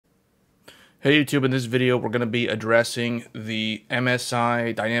Hey YouTube, in this video we're going to be addressing the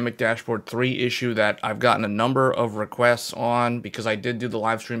MSI Dynamic Dashboard 3 issue that I've gotten a number of requests on because I did do the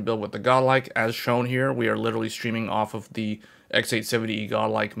live stream build with the Godlike. As shown here, we are literally streaming off of the X870E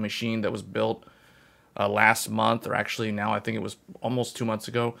Godlike machine that was built last month, or actually now I think it was almost 2 months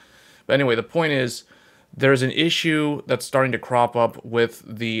ago. But anyway, the point is there's an issue that's starting to crop up with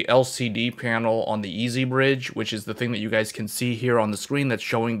the LCD panel on the Easy Bridge, which is the thing that you guys can see here on the screen that's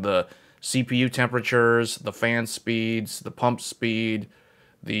showing the CPU temperatures, the fan speeds, the pump speed,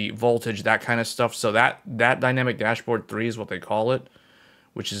 the voltage, that kind of stuff. So that Dynamic Dashboard 3 is what they call it,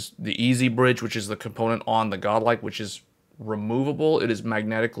 which is the Easy Bridge, which is the component on the Godlike, which is removable. It is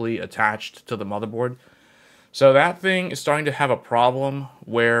magnetically attached to the motherboard. So that thing is starting to have a problem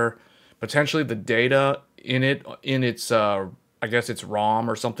where potentially the data in its I guess it's ROM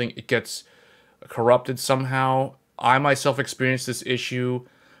or something, it gets corrupted somehow. I myself experienced this issue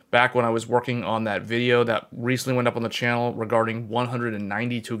back when I was working on that video that recently went up on the channel regarding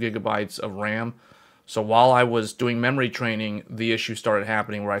 192 gigabytes of RAM. So while I was doing memory training, the issue started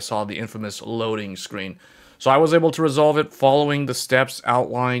happening where I saw the infamous loading screen. So I was able to resolve it following the steps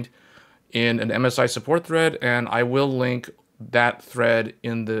outlined in an MSI support thread, and I will link that thread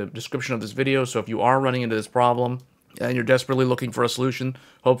in the description of this video. So if you are running into this problem and you're desperately looking for a solution,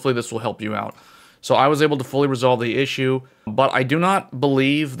 hopefully this will help you out. So I was able to fully resolve the issue, but I do not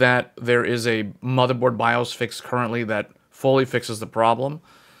believe that there is a motherboard BIOS fix currently that fully fixes the problem.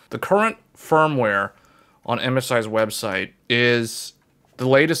 The current firmware on MSI's website is, the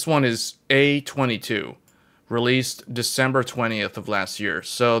latest one is A22, released December 20th of last year.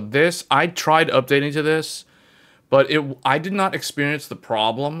 So this, I tried updating to this, but I did not experience the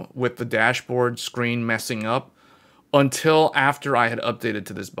problem with the dashboard screen messing up until after I had updated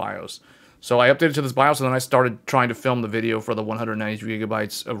to this BIOS. So I updated to this BIOS, and then I started trying to film the video for the 192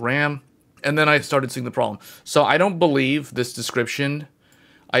 gigabytes of RAM, and then I started seeing the problem. So I don't believe this description.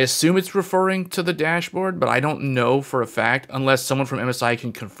 I assume it's referring to the dashboard, but I don't know for a fact, unless someone from MSI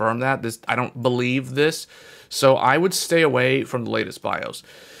can confirm that. I don't believe this. So I would stay away from the latest BIOS.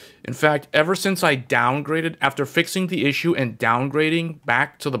 In fact, ever since I downgraded, after fixing the issue and downgrading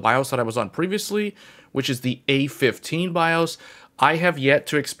back to the BIOS that I was on previously, which is the A15 BIOS, I have yet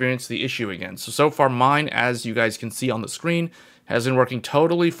to experience the issue again. So far mine, as you guys can see on the screen, has been working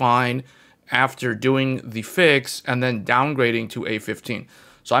totally fine after doing the fix and then downgrading to A15.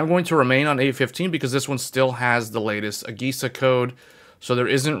 So I'm going to remain on A15 because this one still has the latest AGISA code. So there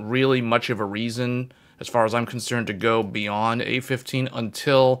isn't really much of a reason, as far as I'm concerned, to go beyond A15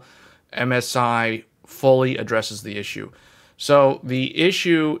 until MSI fully addresses the issue. So the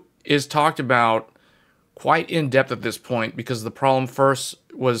issue is talked about quite in depth at this point because the problem first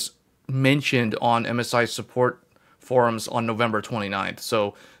was mentioned on MSI Support Forums on November 29th.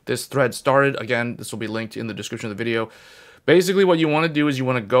 So this thread started, again, this will be linked in the description of the video. Basically what you want to do is you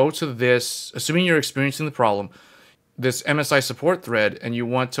want to go to this, assuming you're experiencing the problem, this MSI support thread, and you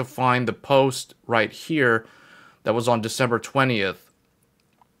want to find the post right here that was on December 20th.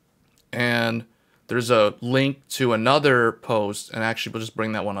 And there's a link to another post, and actually we'll just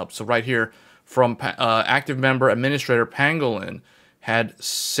bring that one up. So right here, from active member administrator Pangolin had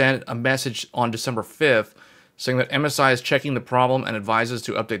sent a message on December 5th saying that MSI is checking the problem and advises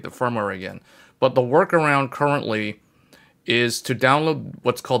to update the firmware again. But the workaround currently is to download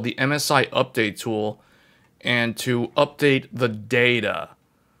what's called the MSI Update Tool and to update the data,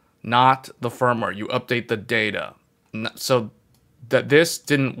 not the firmware. You update the data. So that this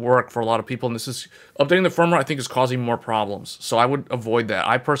didn't work for a lot of people, and this is updating the firmware, I think, is causing more problems. So I would avoid that.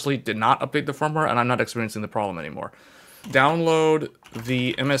 I personally did not update the firmware, and I'm not experiencing the problem anymore. Download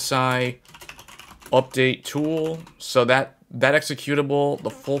the MSI Update Tool. So that executable, the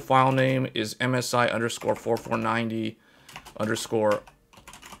full file name is MSI_4490 underscore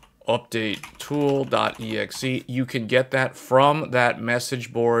update tool.exe. You can get that from that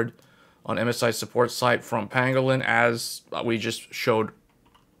message board on MSI support site from Pangolin, as we just showed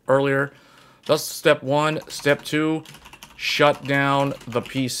earlier. That's step one. Step two, shut down the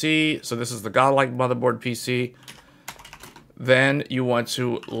PC. So this is the Godlike motherboard PC. Then you want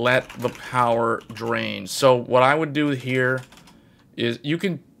to let the power drain. So what I would do here is you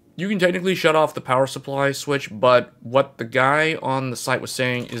can technically shut off the power supply switch, but what the guy on the site was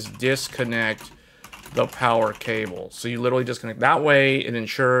saying is disconnect the power cable. So you literally disconnect. That way it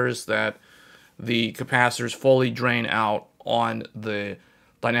ensures that the capacitors fully drain out on the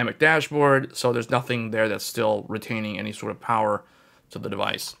dynamic dashboard, so there's nothing there that's still retaining any sort of power to the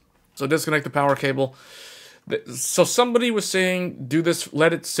device. So disconnect the power cable. So somebody was saying, do this,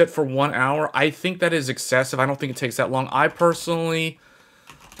 let it sit for 1 hour. I think that is excessive. I don't think it takes that long. I personally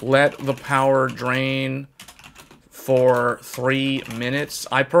let the power drain for 3 minutes.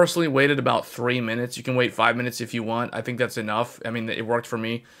 I personally waited about 3 minutes. You can wait 5 minutes if you want. I think that's enough. I mean, it worked for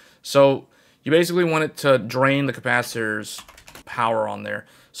me. So you basically want it to drain the capacitor's power on there.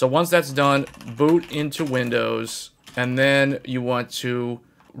 So once that's done, boot into Windows, and then you want to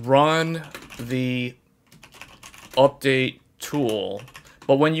run the Update Tool.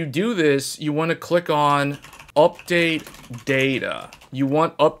 But when you do this, you want to click on Update Data. You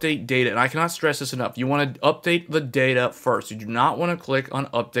want Update Data, and I cannot stress this enough. You want to update the data first. You do not want to click on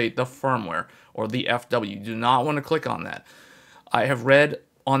Update the Firmware or the FW. You do not want to click on that. I have read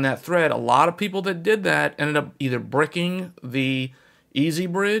on that thread a lot of people that did that ended up either bricking the Easy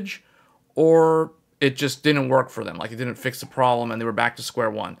Bridge or it just didn't work for them. Like it didn't fix the problem and they were back to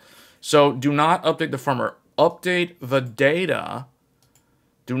square one. So do not update the firmware. Update the data.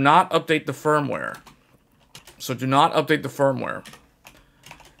 Do not update the firmware. So do not update the firmware.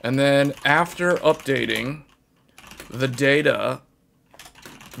 And then after updating the data,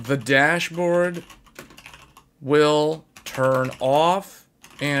 the dashboard will turn off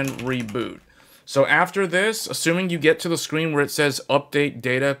and reboot. So after this, assuming you get to the screen where it says update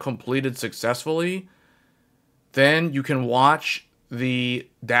data completed successfully, then you can watch the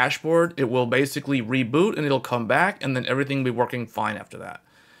dashboard. It will basically reboot and it'll come back and then everything will be working fine after that.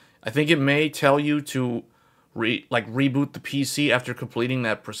 I think it may tell you to reboot the PC after completing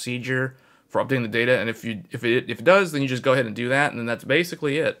that procedure for updating the data, and if it does, then you just go ahead and do that, and then that's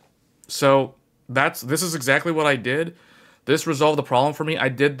basically it. So this is exactly what I did. This resolved the problem for me. I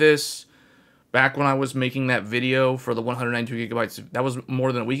did this back when I was making that video for the 192 gigabytes. That was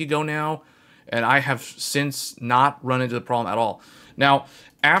more than a week ago now, and I have since not run into the problem at all. Now,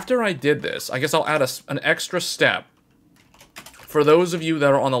 after I did this, I guess I'll add an extra step. For those of you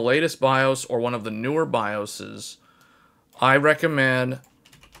that are on the latest BIOS or one of the newer BIOSes, I recommend,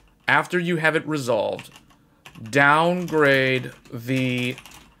 after you have it resolved, downgrade the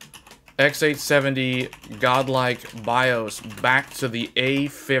X870 Godlike BIOS back to the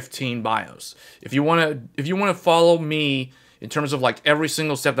A15 BIOS. If you want to follow me in terms of like every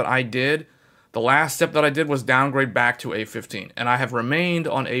single step that I did, the last step that I did was downgrade back to A15, and I have remained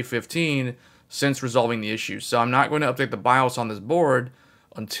on A15 since resolving the issue. So I'm not going to update the BIOS on this board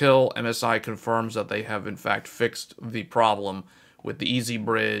until MSI confirms that they have in fact fixed the problem with the Easy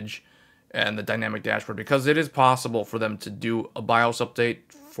Bridge and the Dynamic Dashboard, because it is possible for them to do a BIOS update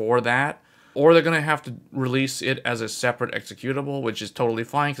for that, or they're going to have to release it as a separate executable, which is totally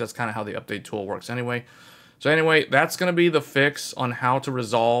fine because that's kind of how the update tool works anyway. So anyway, that's going to be the fix on how to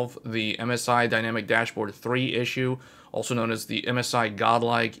resolve the MSI Dynamic Dashboard 3 issue, also known as the MSI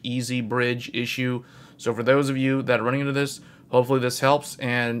Godlike Easy Bridge issue. So for those of you that are running into this, hopefully this helps.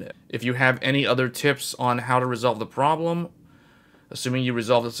 And if you have any other tips on how to resolve the problem, assuming you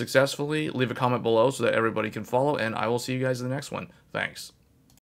resolved it successfully, leave a comment below so that everybody can follow. And I will see you guys in the next one. Thanks.